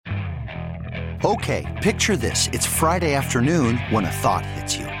Okay, picture this. It's Friday afternoon when a thought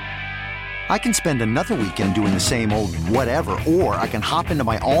hits you. I can spend another weekend doing the same old whatever, or I can hop into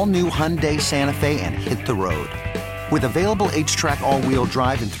my all-new Hyundai Santa Fe and hit the road. With available H-Track all-wheel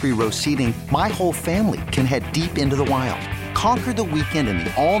drive and 3-row seating, my whole family can head deep into the wild. Conquer the weekend in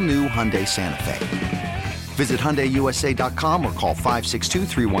the all-new Hyundai Santa Fe. Visit HyundaiUSA.com or call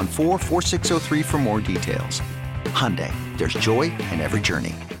 562-314-4603 for more details. Hyundai, there's joy in every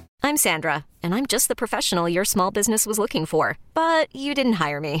journey. I'm Sandra, and I'm just the professional your small business was looking for. But you didn't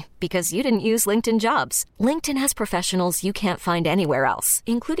hire me because you didn't use LinkedIn Jobs. LinkedIn has professionals you can't find anywhere else,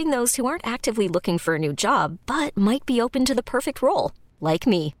 including those who aren't actively looking for a new job, but might be open to the perfect role, like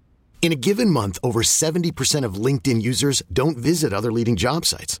me. In a given month, over 70% of LinkedIn users don't visit other leading job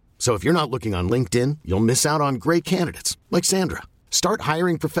sites. So if you're not looking on LinkedIn, you'll miss out on great candidates like Sandra. Start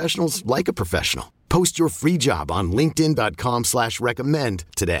hiring professionals like a professional. Post your free job on linkedin.com/recommend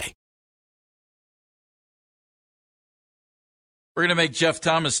today. We're going to make Jeff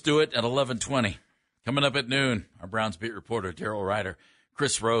Thomas do it at 11:20. Coming up at noon, our Browns beat reporter Daryl Ryder.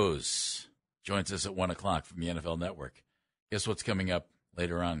 Chris Rose joins us at 1 o'clock from the NFL Network. Guess what's coming up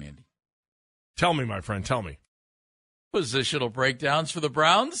later on, Andy? Tell me, my friend, tell me. Positional breakdowns for the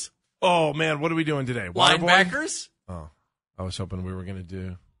Browns. Oh, man, what are we doing today? Linebackers? Oh, I was hoping we were going to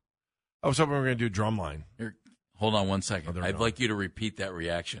do Drumline. Here, hold on one second. Oh, I'd like you to repeat that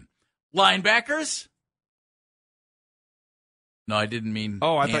reaction. Linebackers? No, I didn't mean.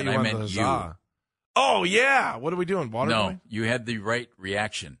 Oh, I thought you meant wanted you. Oh, yeah. What are we doing? Water No, boy? you had the right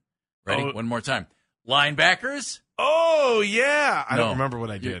reaction. Ready? Oh. One more time. Linebackers? Oh, yeah. I No, don't remember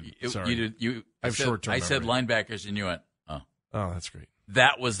what I did. Sorry. You did. I have short-term I said memory. linebackers, and you went, oh. Oh, that's great.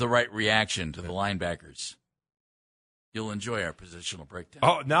 That was the right reaction to the linebackers. You'll enjoy our positional breakdown.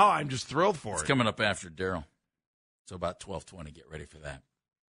 Oh, now I'm just thrilled for It's it. coming up after Daryl. So about 12:20. Get ready for that.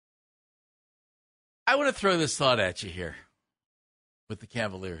 I want to throw this thought at you here with the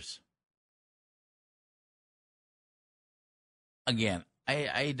Cavaliers. Again,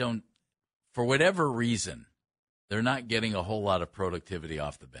 I don't, for whatever reason, they're not getting a whole lot of productivity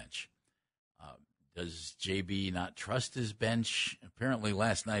off the bench. Does JB not trust his bench? Apparently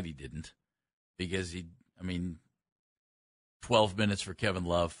last night he didn't, because 12 minutes for Kevin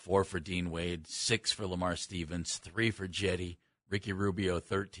Love, 4 for Dean Wade, 6 for Lamar Stevens, 3 for Jetty, Ricky Rubio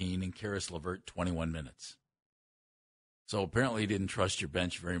 13, and Karis LeVert 21 minutes. So apparently he didn't trust your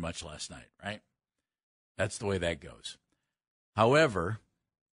bench very much last night, right? That's the way that goes. However,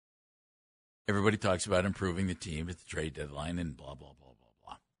 everybody talks about improving the team at the trade deadline and blah, blah, blah, blah,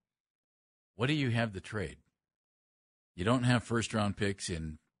 blah. What do you have to trade? You don't have first-round picks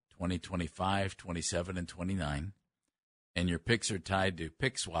in 2025, 27, and 29. And your picks are tied to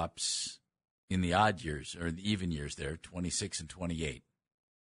pick swaps in the odd years, or the even years there, 26 and 28.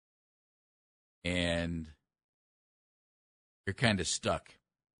 And you're kind of stuck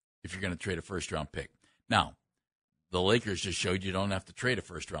if you're going to trade a first-round pick. Now, the Lakers just showed you don't have to trade a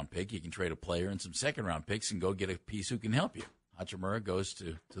first-round pick. You can trade a player and some second-round picks and go get a piece who can help you. Hachimura goes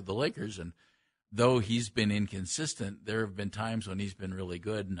to the Lakers, and though he's been inconsistent, there have been times when he's been really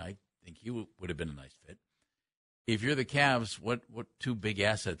good, and I think he would have been a nice fit. If you're the Cavs, what two big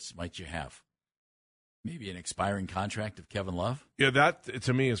assets might you have? Maybe an expiring contract of Kevin Love? Yeah, that,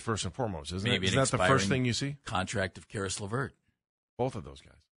 to me, is first and foremost, isn't Maybe it? Isn't that the first thing you see? Contract of Karis LeVert. Both of those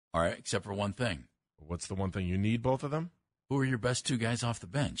guys. All right, except for one thing. What's the one thing you need, both of them? Who are your best two guys off the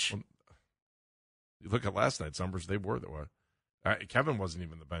bench? Well, you look at last night's numbers, they were. Kevin wasn't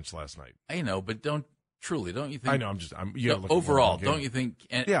even the bench last night. I know, but don't you think? I know, overall, don't you think?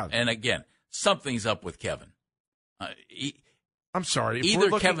 Yeah. And again, something's up with Kevin. I'm sorry.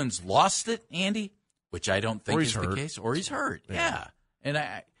 Either Kevin's lost it, Andy, which I don't think is the case, or he's hurt. Yeah. And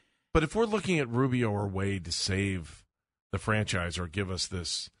But if we're looking at Rubio or Wade to save the franchise or give us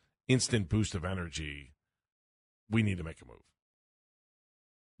this instant boost of energy, we need to make a move.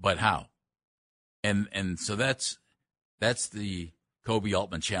 But how? And so that's the Kobe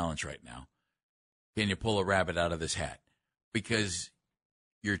Altman challenge right now. Can you pull a rabbit out of this hat? Because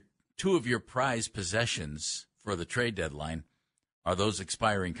two of your prized possessions for the trade deadline are those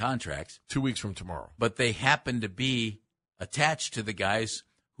expiring contracts. 2 weeks from tomorrow. But they happen to be attached to the guys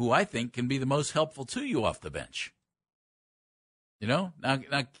who I think can be the most helpful to you off the bench. You know?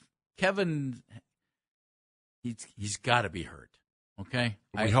 Now Kevin, he's got to be hurt, okay?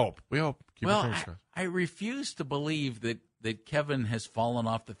 We hope. Keep I refuse to believe that Kevin has fallen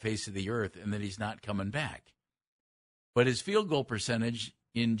off the face of the earth and that he's not coming back. But his field goal percentage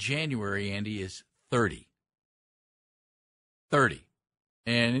in January, Andy, is 30. 30.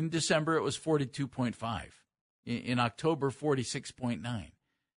 And in December, it was 42.5. In October, 46.9.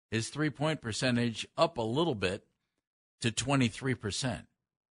 his three-point percentage up a little bit to 23%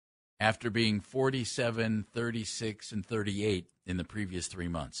 after being 47, 36, and 38 in the previous 3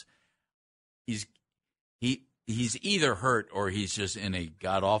 months. He's either hurt or he's just in a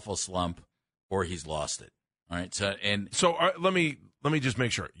god-awful slump or he's lost it. All right. So let me just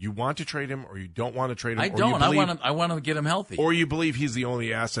make sure. You want to trade him or you don't want to trade him? I don't. I want to get him healthy. Or you believe he's the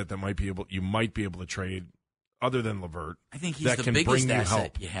only asset that you might be able to trade other than LeVert. I think he's the biggest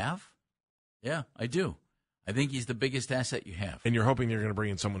asset you have. Yeah, I do. I think he's the biggest asset you have. And you're hoping you're going to bring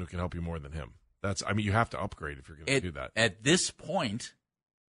in someone who can help you more than him. You have to upgrade if you're going to do that. At this point,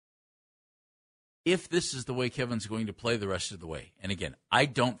 if this is the way Kevin's going to play the rest of the way, and again, I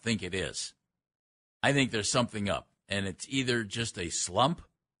don't think it is. I think there's something up, and it's either just a slump,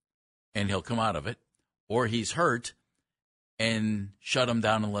 and he'll come out of it, or he's hurt, and shut him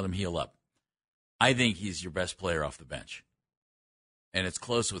down and let him heal up. I think he's your best player off the bench, and it's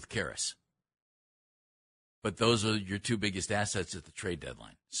close with Karras. But those are your two biggest assets at the trade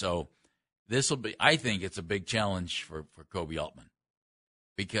deadline. So I think it's a big challenge for Koby Altman.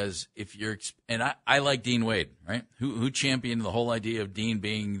 Because if you're, and I like Dean Wade, right? Who championed the whole idea of Dean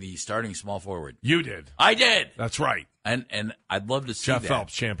being the starting small forward? You did. I did. That's right. And I'd love to see Jeff that.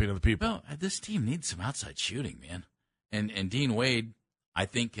 Phelps, champion of the people. Well, this team needs some outside shooting, man. And Dean Wade, I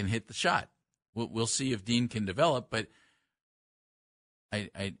think, can hit the shot. We'll see if Dean can develop, but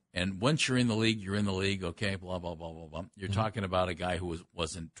and once you're in the league, you're in the league. Okay, blah blah blah blah blah. You're talking about a guy who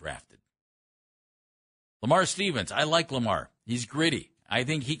wasn't drafted. Lamar Stevens, I like Lamar. He's gritty. I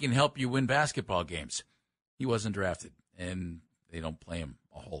think he can help you win basketball games. He wasn't drafted, and they don't play him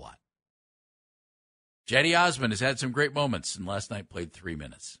a whole lot. Cedi Osman has had some great moments, and last night played 3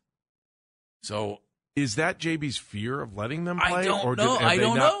 minutes. So, is that JB's fear of letting them play, or have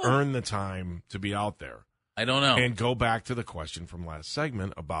they not know. earned the time to be out there? I don't know. And go back to the question from last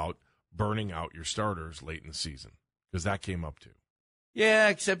segment about burning out your starters late in the season, because that came up too. Yeah,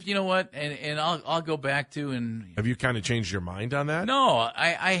 except you know what, and I'll go back to and have you kind of changed your mind on that? No,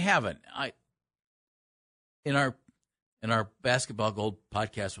 I haven't. In our Basketball Gold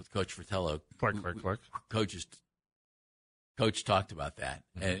podcast with Coach Fratello, Coach talked about that,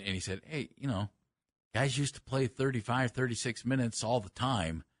 and he said, hey, guys used to play 35, 36 minutes all the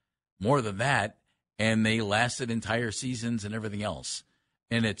time, more than that, and they lasted entire seasons and everything else,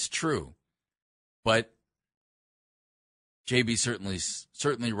 and it's true, but JB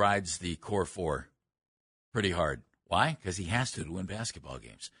certainly rides the core four pretty hard. Why? Because he has to win basketball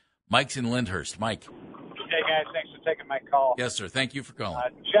games. Mike's in Lyndhurst. Mike. Hey, guys. Thanks for taking my call. Yes, sir. Thank you for calling.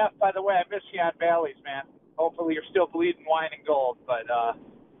 Jeff, by the way, I miss you on Bally's, man. Hopefully you're still bleeding wine and gold. But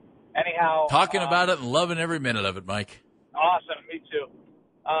anyhow. Talking about it and loving every minute of it, Mike. Awesome. Me too.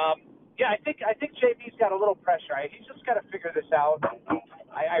 I think JB's got a little pressure. He's just got to figure this out.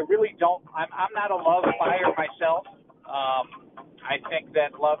 I really don't. I'm not a Love buyer myself. I think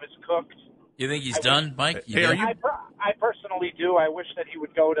that Love is cooked. You think he's done, Mike? I personally do. I wish that he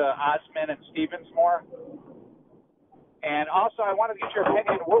would go to Osman and Stevens more. And also, I wanted to get your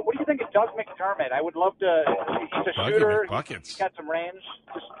opinion. What do you think of Doug McDermott? I would love to. He's a shooter. He's got some range.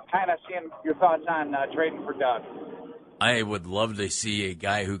 Just kind of seeing your thoughts on trading for Doug. I would love to see a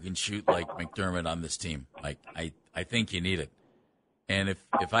guy who can shoot like McDermott on this team. I think you need it. And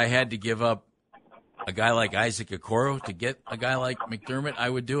if I had to give up a guy like Isaac Okoro to get a guy like McDermott, I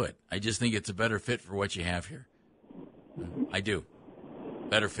would do it. I just think it's a better fit for what you have here. I do.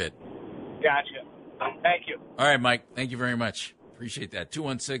 Better fit. Gotcha. Thank you. All right, Mike. Thank you very much. Appreciate that.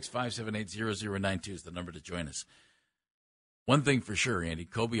 216-578-0092 is the number to join us. One thing for sure, Andy,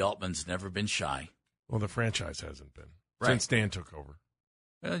 Koby Altman's never been shy. Well, the franchise hasn't been. Right. Since Dan took over.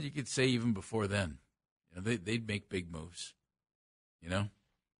 Well, you could say even before then. They'd make big moves.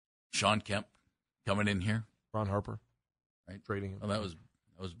 Sean Kemp coming in here. Ron Harper. Right. Trading him. Well, that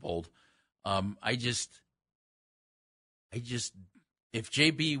was bold. I just if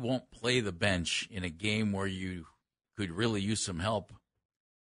JB won't play the bench in a game where you could really use some help,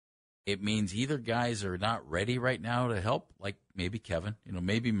 it means either guys are not ready right now to help, like maybe Kevin.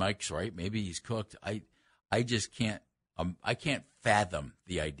 Maybe Mike's right. Maybe he's cooked. I just can't. I can't fathom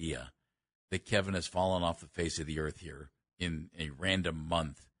the idea that Kevin has fallen off the face of the earth here in a random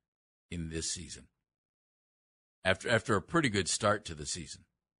month in this season. After a pretty good start to the season,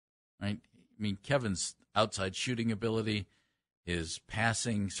 right? I mean, Kevin's outside shooting ability, his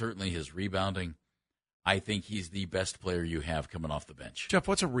passing, certainly his rebounding, I think he's the best player you have coming off the bench. Jeff,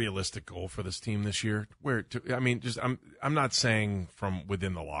 what's a realistic goal for this team this year? I'm not saying from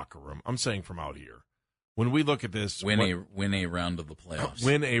within the locker room. I'm saying from out here. When we look at this, win a round of the playoffs.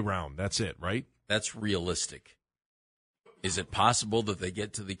 Win a round. That's it, right? That's realistic. Is it possible that they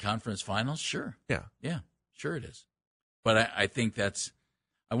get to the conference finals? Sure. Yeah. Yeah, sure it is. But I think that's,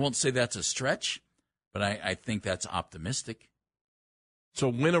 I won't say that's a stretch, but I think that's optimistic. So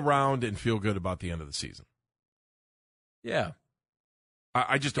win a round and feel good about the end of the season. Yeah.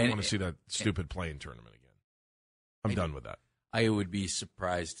 I just don't want to see that stupid play-in tournament again. I'm done with that. I would be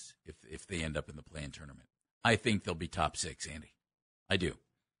surprised if they end up in the play-in tournament. I think they'll be top 6, Andy. I do.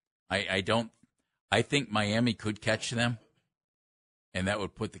 I think Miami could catch them, and that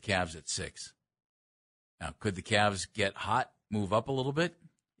would put the Cavs at 6. Now, could the Cavs get hot, move up a little bit?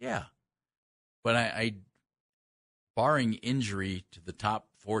 Yeah. But I barring injury to the top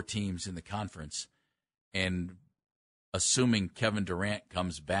 4 teams in the conference, and assuming Kevin Durant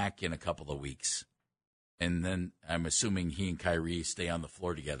comes back in a couple of weeks, and then I'm assuming he and Kyrie stay on the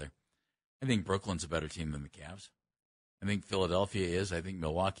floor together, I think Brooklyn's a better team than the Cavs. I think Philadelphia is, I think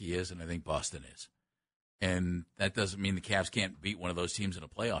Milwaukee is, and I think Boston is. And that doesn't mean the Cavs can't beat one of those teams in a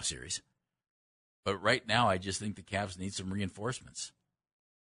playoff series. But right now, I just think the Cavs need some reinforcements.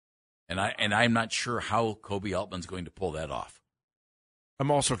 And I'm not sure how Kobe Altman's going to pull that off. I'm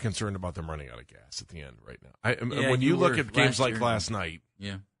also concerned about them running out of gas at the end right now. When you look at games like last night,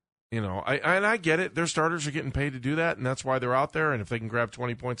 yeah, you know, I get it. Their starters are getting paid to do that, and that's why they're out there. And if they can grab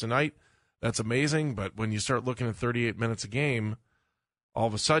 20 points a night, that's amazing. But when you start looking at 38 minutes a game, all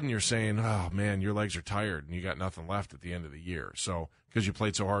of a sudden you're saying, oh, man, your legs are tired and you got nothing left at the end of the year. So because you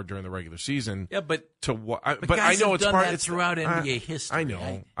played so hard during the regular season. Yeah, but I know it's part it's throughout NBA history.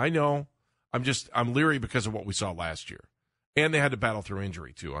 I know. I'm leery because of what we saw last year. And they had to battle through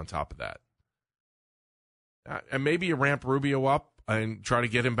injury, too, on top of that. And maybe you ramp Rubio up and try to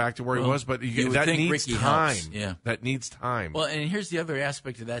get him back to where he was, but that needs time. Yeah. That needs time. Well, and here's the other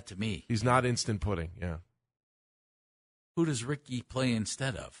aspect of that to me. He's not instant pudding, yeah. Who does Ricky play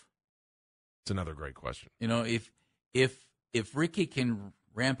instead of? It's another great question. You know, if Ricky can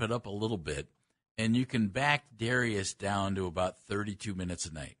ramp it up a little bit and you can back Darius down to about 32 minutes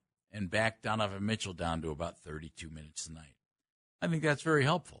a night and back Donovan Mitchell down to about 32 minutes a night, I think that's very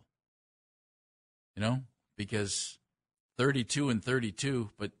helpful. You know, because 32 and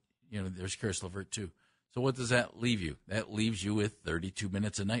 32, but, you know, there's Caris LeVert too. So what does that leave you? That leaves you with 32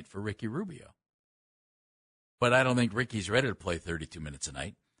 minutes a night for Ricky Rubio. But I don't think Ricky's ready to play 32 minutes a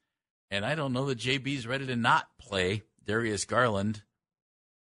night. And I don't know that JB's ready to not play Darius Garland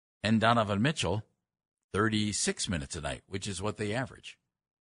and Donovan Mitchell 36 minutes a night, which is what they average.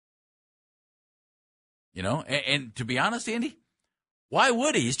 You know, and to be honest, Andy, why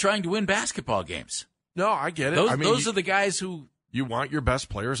would he? He's trying to win basketball games. No, I get it. Those are the guys who... You want your best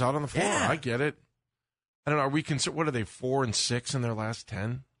players out on the floor. Yeah. I get it. I don't know. Are we concerned? What are they, 4-6 in their last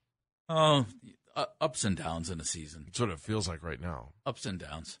 10? Oh, ups and downs in a season. That's what it feels like right now. Ups and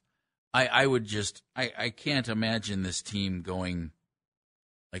downs. I can't imagine this team going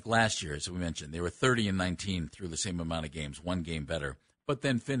like last year, as we mentioned. They were 30-19 through the same amount of games, one game better, but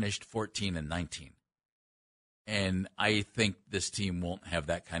then finished 14-19. And I think this team won't have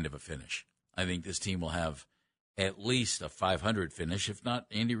that kind of a finish. I think this team will have at least a 500 finish, if not,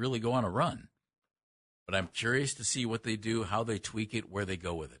 Andy, really go on a run. But I'm curious to see what they do, how they tweak it, where they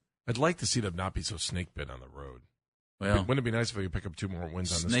go with it. I'd like to see them not be so snake bit on the road. Well, wouldn't it be nice if we could pick up 2 more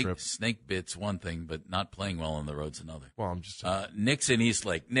wins on the strip? Snake bit's one thing, but not playing well on the road's another. Well, I'm just Nick's in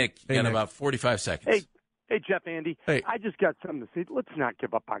Eastlake. Nick, you got about 45 seconds. Hey, Jeff, Andy. Hey. I just got something to say. Let's not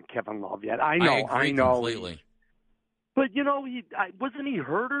give up on Kevin Love yet. I agree know. Completely. But, you know, wasn't he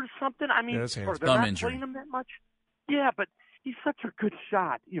hurt or something? I mean, they're not injury. playing him that much? Yeah, but he's such a good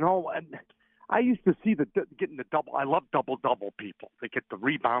shot, you know. And I used to see getting the double. I love double-double people. They get the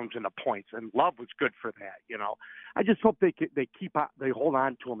rebounds and the points, and Love was good for that, you know. I just hope they hold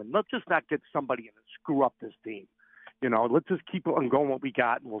on to him, and let's just not get somebody in and screw up this team. You know, let's just keep on going what we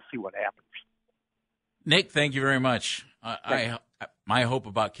got, and we'll see what happens. Nick, thank you very much. My hope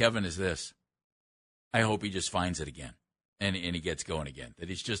about Kevin is this. I hope he just finds it again, and he gets going again, that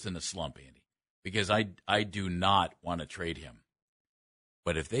he's just in a slump, Andy, because I do not want to trade him.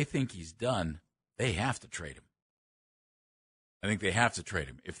 But if they think he's done, they have to trade him. I think they have to trade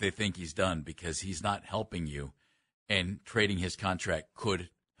him if they think he's done, because he's not helping you, and trading his contract could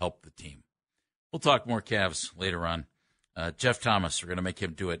help the team. We'll talk more Cavs later on. Jeff Thomas, we're going to make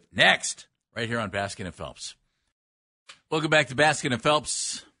him do it next, right here on Baskin and Phelps. Welcome back to Baskin and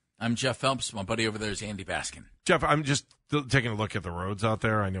Phelps. I'm Jeff Phelps. My buddy over there is Andy Baskin. Jeff, I'm just taking a look at the roads out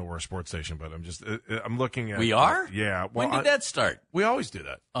there. I know we're a sports station, but I'm looking at... We are? Yeah. Well, when did that start? We always do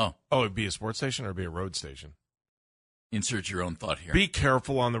that. Oh, it'd be a sports station or it'd be a road station? Insert your own thought here. Be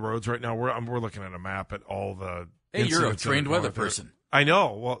careful on the roads right now. We're looking at a map at all the... Hey, you're a trained weather person. I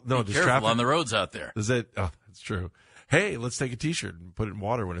know. Well, no, be careful on the roads out there. Is it? Oh, that's true. Hey, let's take a T-shirt and put it in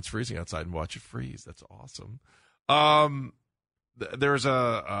water when it's freezing outside and watch it freeze. That's awesome. There's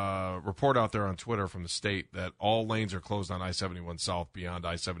a report out there on Twitter from the state that all lanes are closed on I-71 South beyond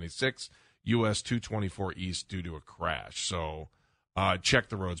I-76, US 224 East due to a crash. So check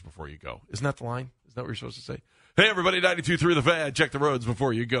the roads before you go. Isn't that the line? Isn't that what you're supposed to say? Hey, everybody, 92.3 The Fan, check the roads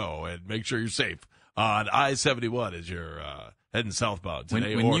before you go and make sure you're safe on I-71 as you're heading southbound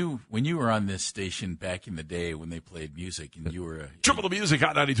today. When you were on this station back in the day when they played music and you were Triple the Music,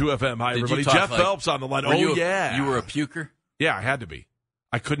 Hot 92 FM. Hi, everybody. Jeff Phelps on the line. Yeah. You were a puker? Yeah, I had to be.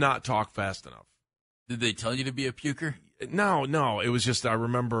 I could not talk fast enough. Did they tell you to be a puker? No. It was just, I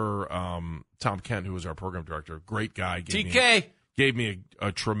remember Tom Kent, who was our program director, great guy. Gave me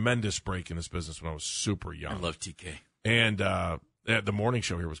a tremendous break in this business when I was super young. I love TK. And the morning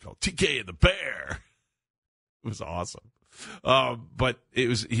show here was called TK and the Bear. It was awesome. But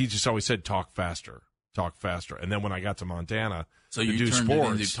he just always said, talk faster. And then when I got to Montana so to you do turned sports,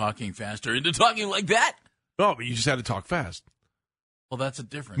 it into talking faster, into talking like that? No, but you just had to talk fast. Well, that's a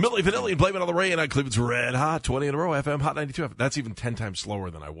difference. Milli Vanilli and Blame It on the Rain on Cleveland's Red Hot 20 in a row FM Hot 92 FM. That's even 10 times slower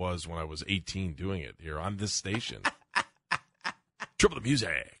than I was when I was 18 doing it here on this station. Triple the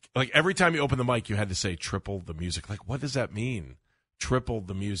music. Like every time you open the mic, you had to say triple the music. Like, what does that mean? Triple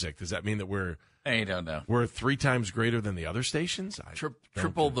the music. Does that mean that I don't know. We're 3 times greater than the other stations?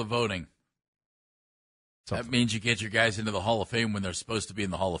 Triple the voting. That means you get your guys into the Hall of Fame when they're supposed to be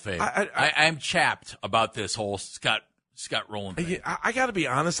in the Hall of Fame. I'm chapped about this whole Scott Rowland thing. I got to be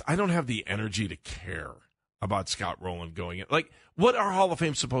honest. I don't have the energy to care about Scott Rowland going in. Like, what are Hall of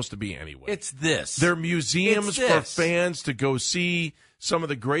Fame supposed to be anyway? It's this. They're museums for fans to go see some of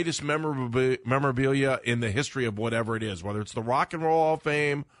the greatest memorabilia in the history of whatever it is, whether it's the Rock and Roll Hall of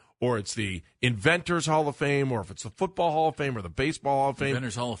Fame or it's the Inventors Hall of Fame or if it's the Football Hall of Fame or the Baseball Hall of Fame.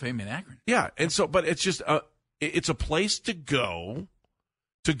 Inventors Hall of Fame in Akron. Yeah, and so, but it's just, it's a place to go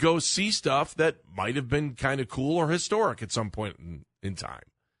see stuff that might have been kind of cool or historic at some point in time.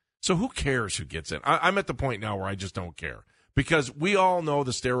 So who cares who gets in? I'm at the point now where I just don't care because we all know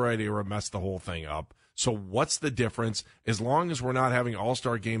the steroid era messed the whole thing up. So what's the difference? As long as we're not having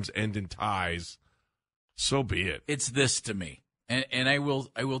all-star games end in ties, so be it. It's this to me. And I will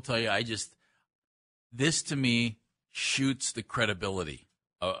tell you, this to me shoots the credibility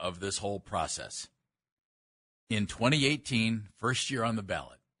of this whole process. In 2018, first year on the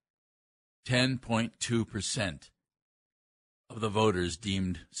ballot, 10.2% of the voters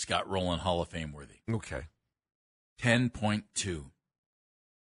deemed Scott Rowland Hall of Fame worthy. Okay. 10.2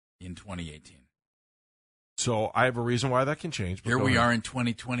 in 2018. So I have a reason why that can change. Here we are in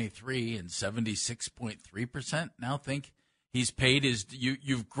 2023, and 76.3% now think he's paid his.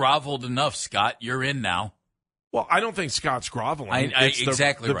 You've groveled enough, Scott. You're in now. Well, I don't think Scott's groveling.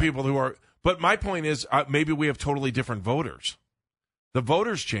 Exactly the right. People who are. But my point is, maybe we have totally different voters. The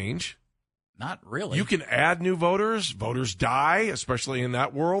voters change. Not really. You can add new voters. Voters die, especially in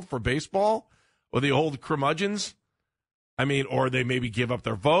that world for baseball, or the old curmudgeons. I mean, or they maybe give up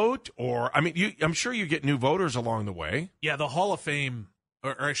their vote, or I'm sure you get new voters along the way. Yeah, the Hall of Fame,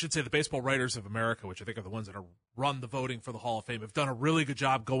 or I should say the Baseball Writers of America, which I think are the ones that run the voting for the Hall of Fame, have done a really good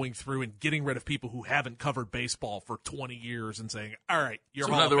job going through and getting rid of people who haven't covered baseball for 20 years and saying, all right, your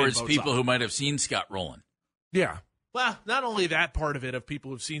Hall of Fame vote's up. In other words, people who might have seen Scott Rowland. Yeah. Well, not only that part of it of people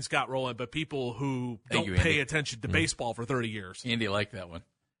who've seen Scott Rowland, but people who don't pay attention to baseball for 30 years. Andy liked that one.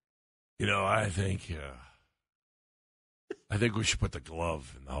 You know, I think we should put the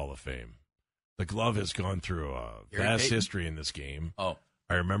glove in the Hall of Fame. The glove has gone through a vast history in this game. Oh.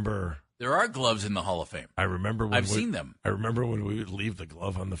 I remember. There are gloves in the Hall of Fame. I remember when I've seen them. I remember when we would leave the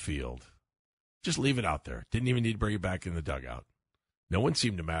glove on the field. Just leave it out there. Didn't even need to bring it back in the dugout. No one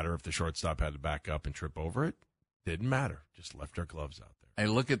seemed to matter if the shortstop had to back up and trip over it. Didn't matter. Just left our gloves out there. I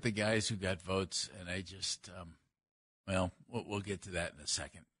look at the guys who got votes, and I just, we'll get to that in a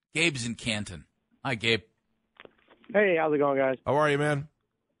second. Gabe's in Canton. Hi, Gabe. Hey, how's it going, guys? How are you, man?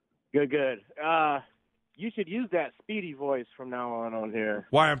 Good. You should use that speedy voice from now on here.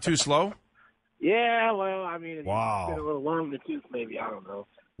 Why, I'm too slow? Yeah, well, I mean, wow. It's been a little long in the tooth, maybe. I don't know.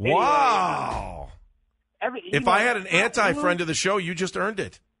 Wow. Anyway, if I had an anti-friend of the show, you just earned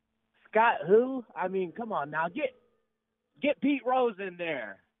it. Scott who? I mean, come on now. Get Pete Rose in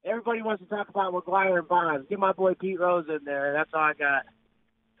there. Everybody wants to talk about McGuire and Bonds. Get my boy Pete Rose in there. That's all I got.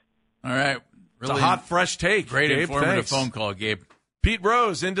 All right. Really, it's a hot, fresh take. Great Gabe, informative thanks. phone call, Gabe. Pete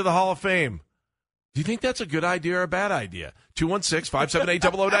Rose into the Hall of Fame. Do you think that's a good idea or a bad idea?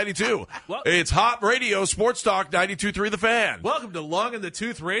 216-578-0092. It's Hot Radio, Sports Talk, 92.3 The Fan. Welcome to Long in the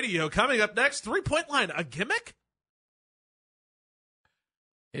Tooth Radio. Coming up next, 3-point line. A gimmick?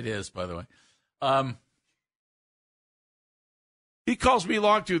 It is, by the way. He calls me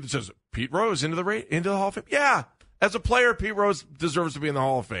long tooth and says, Pete Rose into the Hall of Fame. Yeah, as a player, Pete Rose deserves to be in the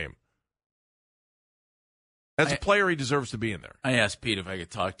Hall of Fame. As a player, he deserves to be in there. I asked Pete if I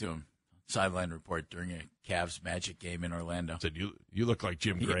could talk to him. Sideline report during a Cavs Magic game in Orlando. Said you look like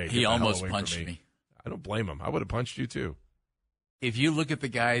Jim Gray. He almost punched me. I don't blame him. I would have punched you too. If you look at the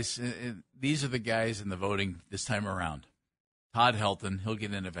guys, these are the guys in the voting this time around. Todd Helton, he'll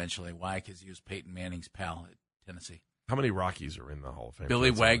get in eventually. Why? Because he was Peyton Manning's pal at Tennessee. How many Rockies are in the Hall of Fame?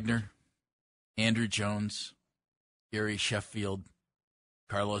 Billy Wagner, Andrew Jones, Gary Sheffield,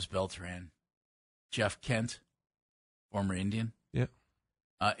 Carlos Beltran, Jeff Kent, former Indian. Yeah.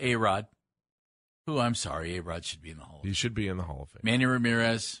 A-Rod, who I'm sorry, A-Rod should be in the Hall of Fame. He should be in the Hall of Fame. Manny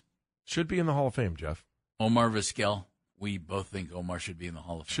Ramirez. Should be in the Hall of Fame, Jeff. Omar Vizquel. We both think Omar should be in the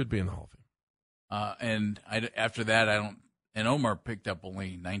Hall of Fame. Should be in the Hall of Fame. After that, I don't. And Omar picked up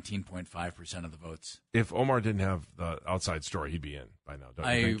only 19.5% of the votes. If Omar didn't have the outside story, he'd be in by now.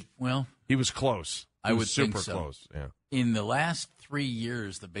 Don't you think? Well, he was close. I would super think so. Close. Yeah. In the last 3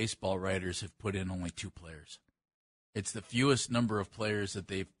 years, the baseball writers have put in only 2 players. It's the fewest number of players that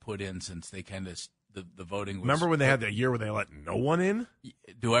they've put in since they kind of the voting was. Remember when they had that year where they let no one in?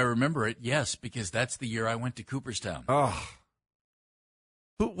 Do I remember it? Yes, because that's the year I went to Cooperstown. Oh.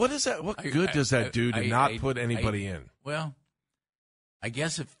 What is that? What good does that do to not put anybody in? Well, I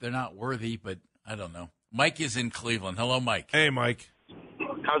guess if they're not worthy, but I don't know. Mike is in Cleveland. Hello, Mike. Hey, Mike.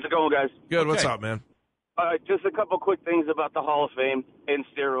 How's it going, guys? Good. Okay. What's up, man? Just a couple quick things about the Hall of Fame and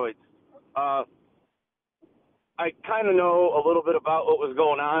steroids. I kind of know a little bit about what was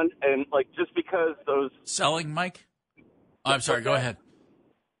going on, and just because those selling, Mike. Oh, I'm sorry. Go ahead.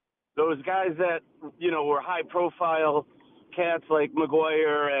 Those guys that were high profile cats like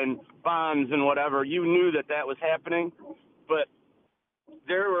McGuire and Bonds and whatever, you knew that was happening, but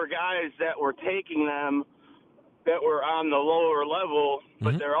there were guys that were taking them that were on the lower level,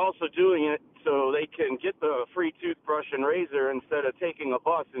 but they're also doing it so they can get the free toothbrush and razor instead of taking a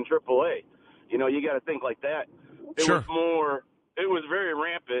bus in AAA. You got to think like that. It was very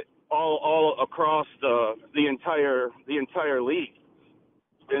rampant all across the entire league.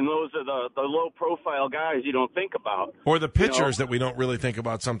 And those are the low profile guys you don't think about. Or the pitchers that we don't really think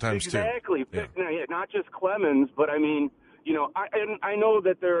about sometimes exactly. too. Exactly. Yeah. Not just Clemens, but I mean, I know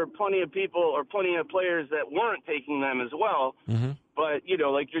that there are plenty of people or plenty of players that weren't taking them as well. Mm-hmm. But,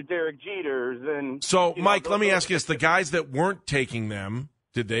 like your Derek Jeters and... So, Mike, let me ask you this. The guys that weren't taking them,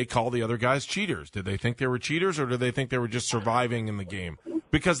 did they call the other guys cheaters? Did they think they were cheaters, or did they think they were just surviving in the game?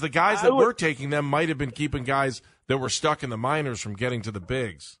 Because the guys that were taking them might have been keeping guys that were stuck in the minors from getting to the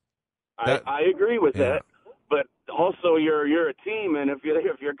bigs. I agree with that. But also, you're a team, and if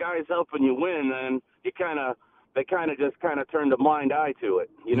your guys helping you win, then they kind of just turned a blind eye to it.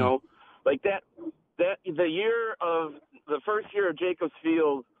 Like that the year of the first year of Jacobs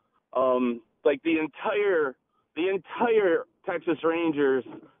Field, like the entire Texas Rangers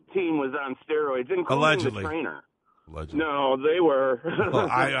team was on steroids, including allegedly. The trainer. Allegedly. No, they were. Well,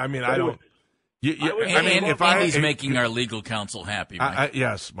 I mean, I don't. If Andy's making our legal counsel happy, Mike.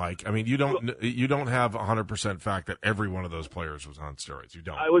 Yes, Mike. I mean, you don't have 100% fact that every one of those players was on steroids. You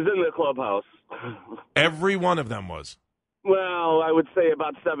don't. I was in the clubhouse. Every one of them was. Well, I would say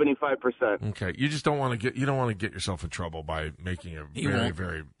about 75%. Okay, you just don't want to get yourself in trouble by making a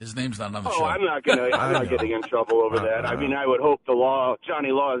very. His name's not on the show. I'm not getting in trouble over that. I mean, I would hope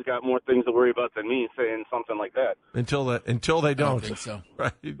Johnny Law has got more things to worry about than me saying something like that. Until they don't. I don't think so.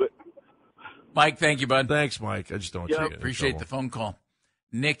 Right. Mike, thank you, bud. Thanks, Mike. I just don't want you to get appreciate in the phone call.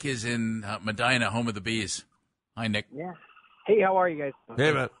 Nick is in Medina, home of the Bees. Hi, Nick. Yeah. Hey, how are you guys?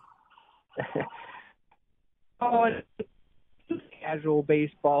 Hey, man. Casual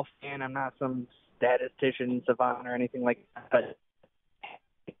baseball fan. I'm not some statistician savant or anything like that.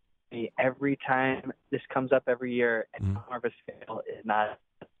 But every time this comes up every year, and Omar Vizquel is not.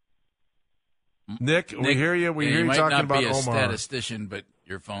 Nick, we hear you. We hear you talking about Omar. You might not be a statistician, but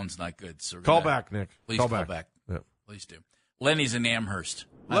your phone's not good. So call back, Nick. Please call back. Yep. Please do. Lenny's in Amherst.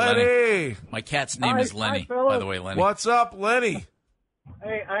 Hi, Lenny. My cat's name is Lenny, by the way, Lenny. What's up, Lenny?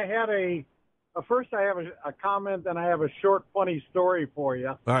 Hey, I had first I have a comment, and I have a short, funny story for you.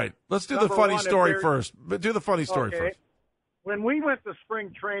 All right. Let's do the funny story first. Do the funny story first. When we went to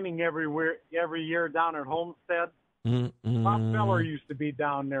spring training every year down at Homestead, Bob Feller used to be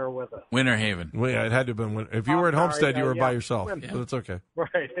down there with us. Winter Haven. Well, yeah, it had to have been. If you were at Homestead, you were by yourself. But it's okay.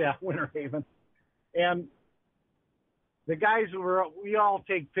 Right, yeah, Winter Haven. And the guys we all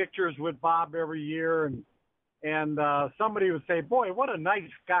take pictures with Bob every year, and somebody would say, boy, what a nice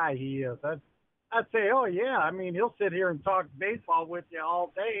guy he is. I'd say, oh, yeah, I mean, he'll sit here and talk baseball with you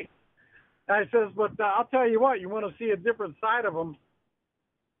all day. I says, but I'll tell you what, you want to see a different side of him.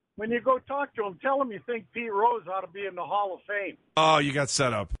 When you go talk to him, tell him you think Pete Rose ought to be in the Hall of Fame. Oh, you got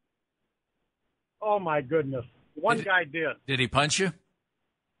set up. Oh, my goodness. One guy did. Did he punch you?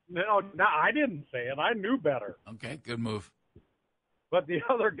 No, I didn't say it. I knew better. Okay, good move. But the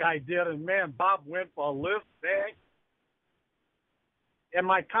other guy did, and, man, Bob went for a lift thing. And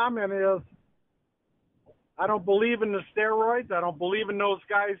my comment is, I don't believe in the steroids. I don't believe in those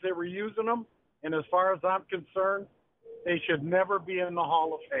guys that were using them. And as far as I'm concerned, they should never be in the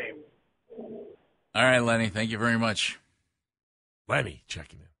Hall of Fame. All right, Lenny, thank you very much. Lenny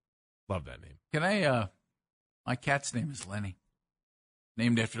checking in. Love that name. Can I, my cat's name is Lenny.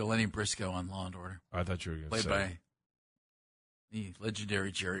 Named after Lenny Briscoe on Law & Order. I thought you were going to say. Played by the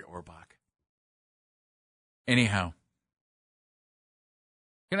legendary Jerry Orbach. Anyhow,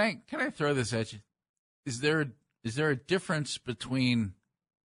 can I throw this at you? Is there a difference between,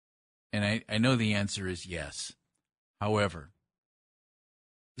 and I know the answer is yes. However,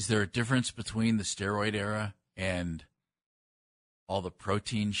 is there a difference between the steroid era and all the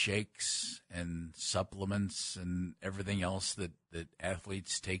protein shakes and supplements and everything else that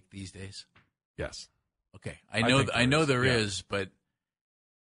athletes take these days? Yes. Okay. I know there is, but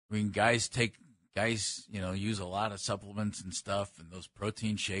I mean, guys use a lot of supplements and stuff, and those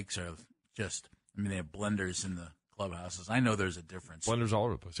protein shakes are just, I mean, they have blenders in the clubhouses. I know there's a difference. Blenders all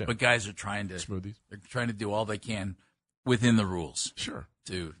over the place, yeah. But guys are trying to smoothies. They're trying to do all they can within the rules. Sure.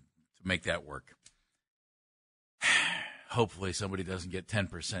 To make that work. Hopefully somebody doesn't get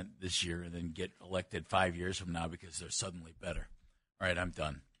 10% this year and then get elected 5 years from now because they're suddenly better. All right, I'm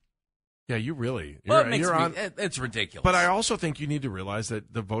done. Yeah, you really. It's ridiculous. But I also think you need to realize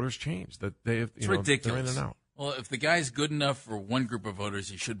that the voters change. That it's ridiculous. They're in and out. Well, if the guy's good enough for one group of voters,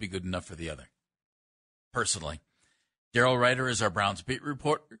 he should be good enough for the other. Personally, Daryl Ryder is our Browns beat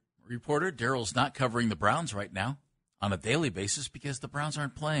reporter. Daryl's not covering the Browns right now on a daily basis because the Browns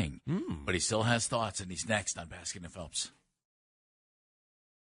aren't playing. But he still has thoughts, and he's next on Baskin and Phelps.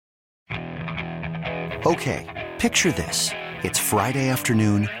 Okay, picture this. It's Friday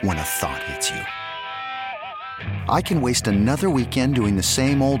afternoon when a thought hits you. I can waste another weekend doing the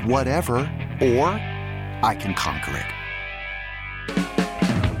same old whatever, or I can conquer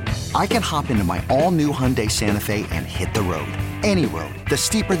it. I can hop into my all-new Hyundai Santa Fe and hit the road. Any road. The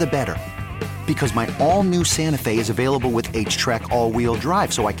steeper, the better. Because my all-new Santa Fe is available with H-Track all-wheel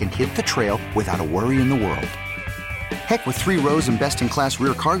drive, so I can hit the trail without a worry in the world. Heck, with 3 rows and best-in-class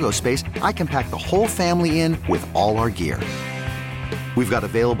rear cargo space, I can pack the whole family in with all our gear. We've got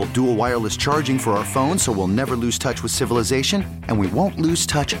available dual wireless charging for our phones, so we'll never lose touch with civilization, and we won't lose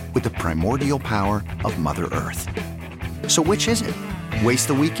touch with the primordial power of Mother Earth. So which is it? Waste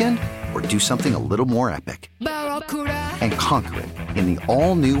the weekend or do something a little more epic? And conquer it in the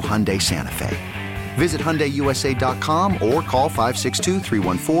all-new Hyundai Santa Fe. Visit HyundaiUSA.com or call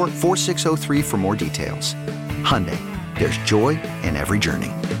 562-314-4603 for more details. Hyundai, there's joy in every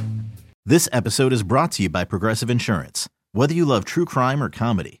journey. This episode is brought to you by Progressive Insurance. Whether you love true crime or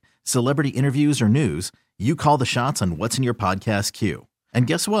comedy, celebrity interviews or news, you call the shots on what's in your podcast queue. And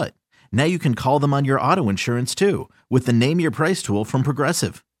guess what? Now you can call them on your auto insurance too with the Name Your Price tool from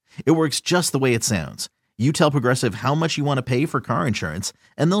Progressive. It works just the way it sounds. You tell Progressive how much you want to pay for car insurance,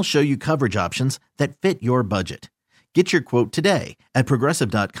 and they'll show you coverage options that fit your budget. Get your quote today at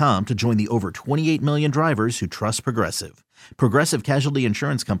Progressive.com to join the over 28 million drivers who trust Progressive. Progressive Casualty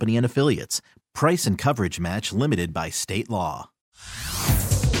Insurance Company and Affiliates. Price and coverage match limited by state law.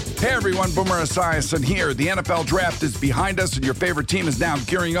 Hey everyone, Boomer Esiason here. The NFL Draft is behind us and your favorite team is now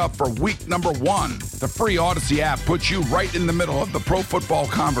gearing up for week number 1. The free Odyssey app puts you right in the middle of the pro football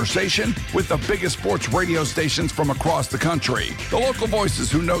conversation with the biggest sports radio stations from across the country. The local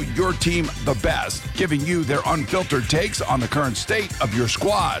voices who know your team the best, giving you their unfiltered takes on the current state of your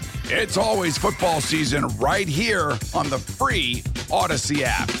squad. It's always football season right here on the free Odyssey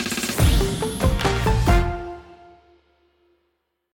app.